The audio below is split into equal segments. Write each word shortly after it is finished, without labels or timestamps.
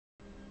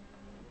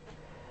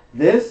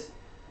This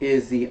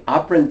is the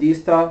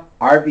Apprendista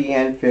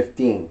RVN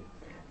 15.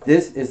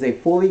 This is a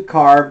fully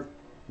carved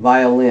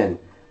violin.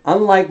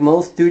 Unlike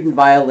most student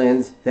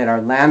violins that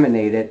are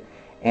laminated,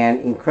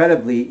 and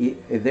incredibly,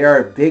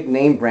 they're a big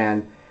name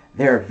brand,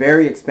 they're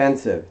very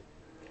expensive.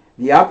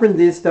 The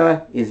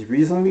Apprendista is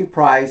reasonably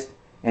priced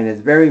and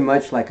is very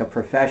much like a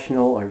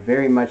professional or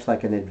very much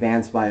like an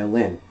advanced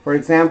violin. For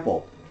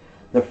example,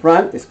 the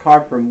front is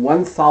carved from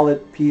one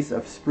solid piece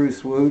of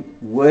spruce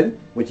wood,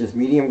 which is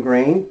medium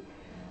grain.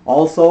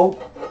 Also,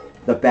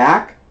 the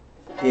back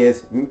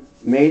is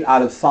made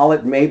out of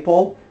solid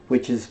maple,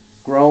 which is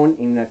grown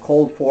in a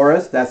cold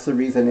forest. That's the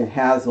reason it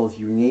has those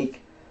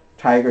unique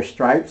tiger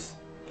stripes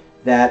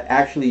that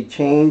actually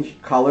change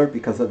color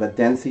because of the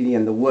density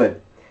in the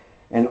wood.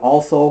 And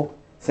also,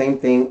 same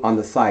thing on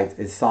the sides,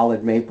 is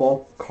solid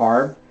maple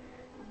carved.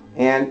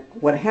 And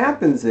what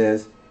happens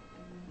is,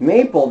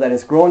 maple that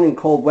is grown in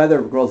cold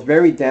weather grows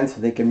very dense,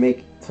 so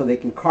they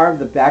can carve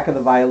the back of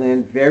the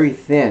violin very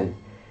thin,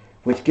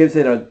 which gives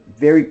it a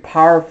very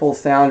powerful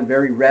sound,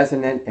 very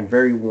resonant and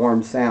very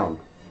warm sound.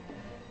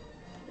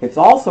 It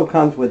also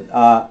comes with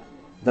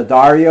the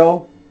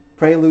Dario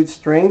prelude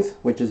strings,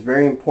 which is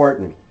very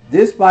important.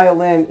 This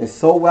violin is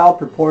so well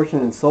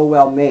proportioned and so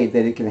well made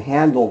that it can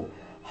handle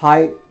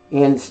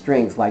high-end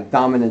strings like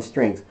dominant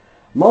strings.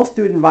 Most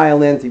student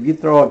violins, if you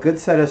throw a good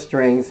set of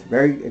strings,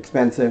 very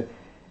expensive,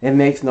 it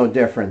makes no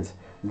difference.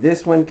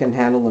 This one can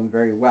handle them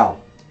very well.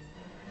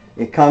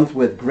 It comes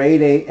with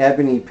grade A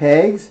ebony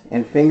pegs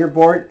and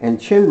fingerboard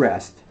and chin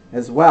rest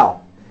as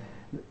well.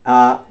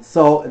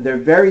 So they're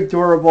very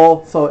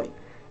durable. So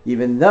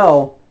even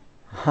though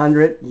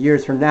 100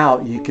 years from now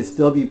you could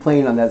still be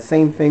playing on that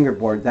same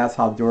fingerboard, that's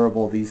how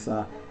durable these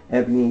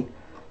ebony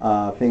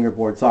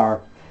fingerboards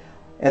are,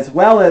 as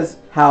well as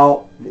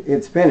how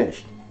it's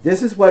finished.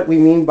 This is what we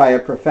mean by a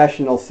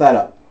professional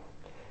setup.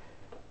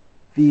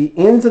 The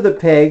ends of the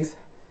pegs,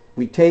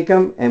 we take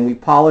them and we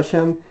polish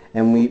them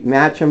and we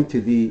match them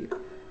to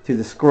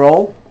the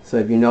scroll. So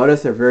if you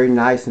notice, they're very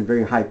nice and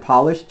very high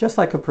polished, just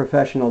like a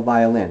professional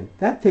violin.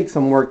 That takes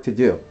some work to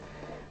do.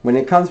 When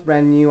it comes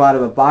brand new out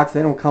of a box,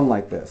 they don't come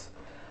like this.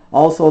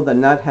 Also, the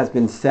nut has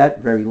been set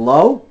very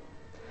low,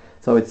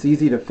 so it's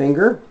easy to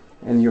finger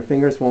and your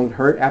fingers won't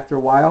hurt after a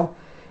while.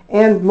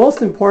 And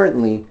most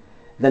importantly,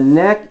 the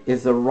neck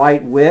is the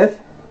right width,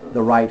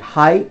 the right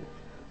height,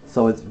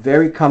 so it's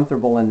very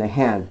comfortable in the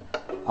hand.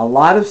 A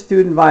lot of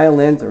student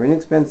violins or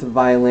inexpensive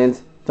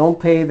violins don't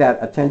pay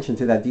that attention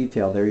to that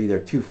detail. They're either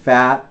too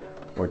fat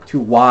or too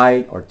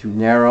wide or too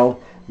narrow.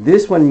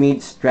 This one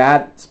meets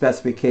Strat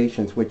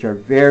specifications, which are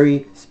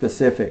very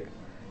specific.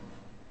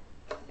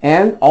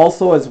 And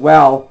also as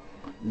well,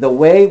 the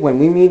way when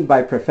we mean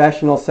by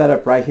professional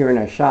setup right here in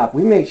our shop,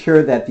 we make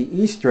sure that the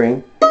E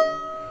string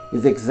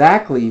is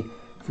exactly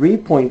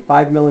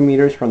 3.5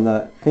 millimeters from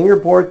the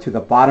fingerboard to the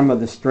bottom of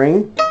the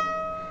string.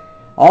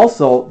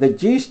 Also, the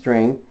G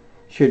string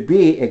should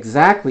be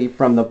exactly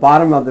from the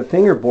bottom of the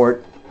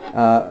fingerboard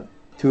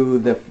to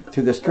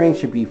the string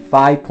should be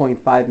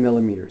 5.5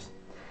 millimeters.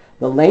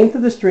 The length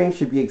of the string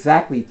should be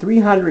exactly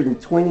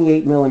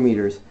 328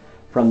 millimeters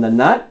from the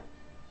nut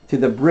to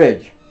the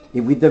bridge.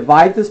 If we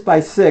divide this by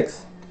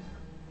 6,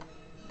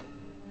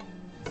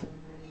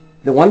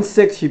 the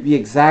 1/6 should be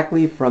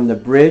exactly from the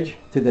bridge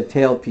to the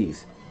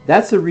tailpiece.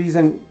 That's the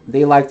reason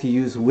they like to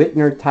use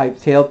Whitner type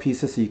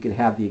tailpieces, so you can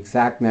have the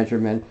exact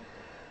measurement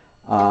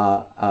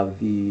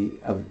of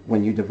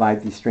when you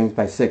divide these strings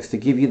by 6 to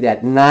give you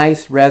that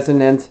nice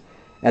resonance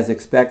as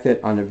expected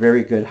on a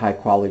very good high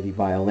quality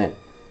violin.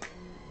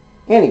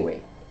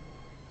 Anyway,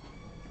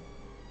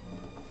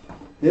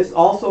 this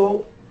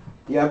also,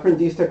 the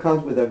Apprendista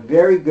comes with a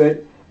very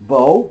good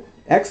bow,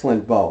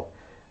 excellent bow,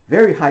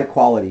 very high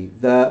quality.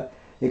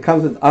 It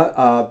comes with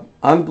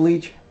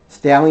unbleached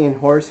stallion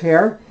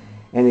horsehair,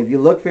 and if you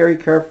look very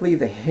carefully,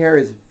 the hair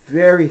is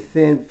very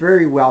thin,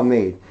 very well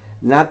made.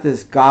 Not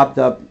this gobbed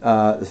up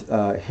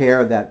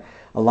hair that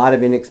a lot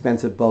of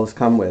inexpensive bows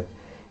come with.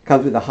 It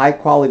comes with a high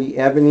quality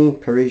ebony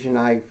Parisian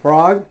eye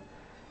frog,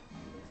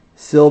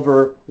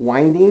 silver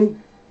winding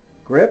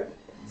grip,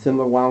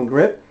 silver wound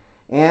grip,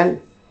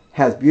 and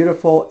has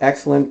beautiful,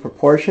 excellent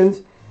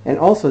proportions, and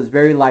also is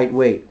very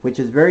lightweight, which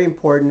is very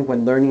important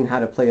when learning how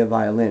to play a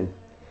violin.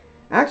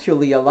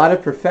 Actually, a lot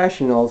of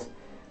professionals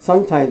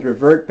sometimes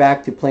revert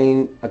back to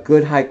playing a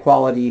good high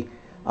quality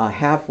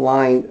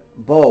half-line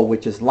bow,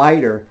 which is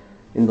lighter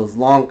in those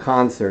long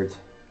concerts.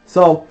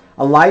 So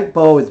a light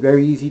bow is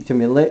very easy to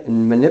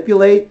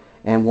manipulate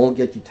and won't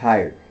get you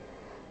tired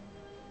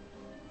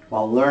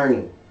while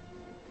learning.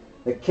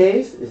 The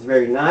case is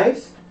very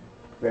nice,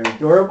 very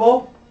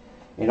durable.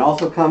 It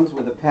also comes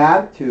with a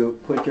pad to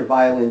put your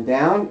violin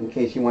down in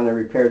case you want to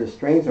repair the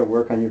strings or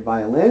work on your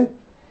violin.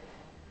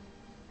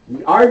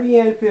 The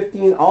RVN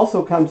 15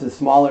 also comes in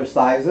smaller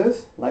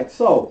sizes, like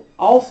so,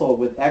 also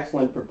with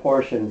excellent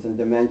proportions and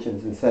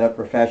dimensions and set up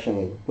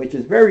professionally, which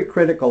is very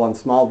critical on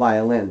small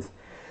violins.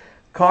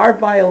 Carved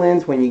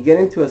violins, when you get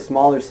into a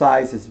smaller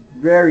size, is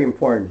very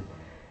important.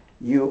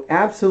 You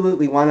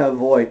absolutely want to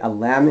avoid a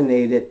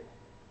laminated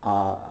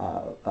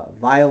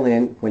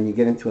violin when you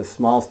get into a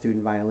small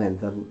student violin.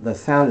 The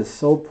sound is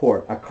so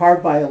poor. A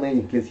carved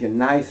violin gives you a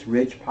nice,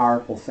 rich,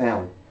 powerful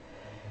sound.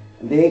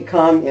 They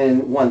come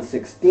in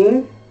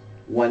 1/16,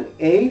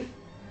 1/8,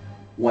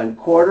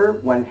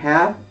 1/4,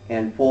 1/2,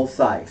 and full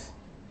size.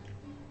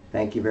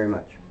 Thank you very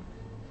much.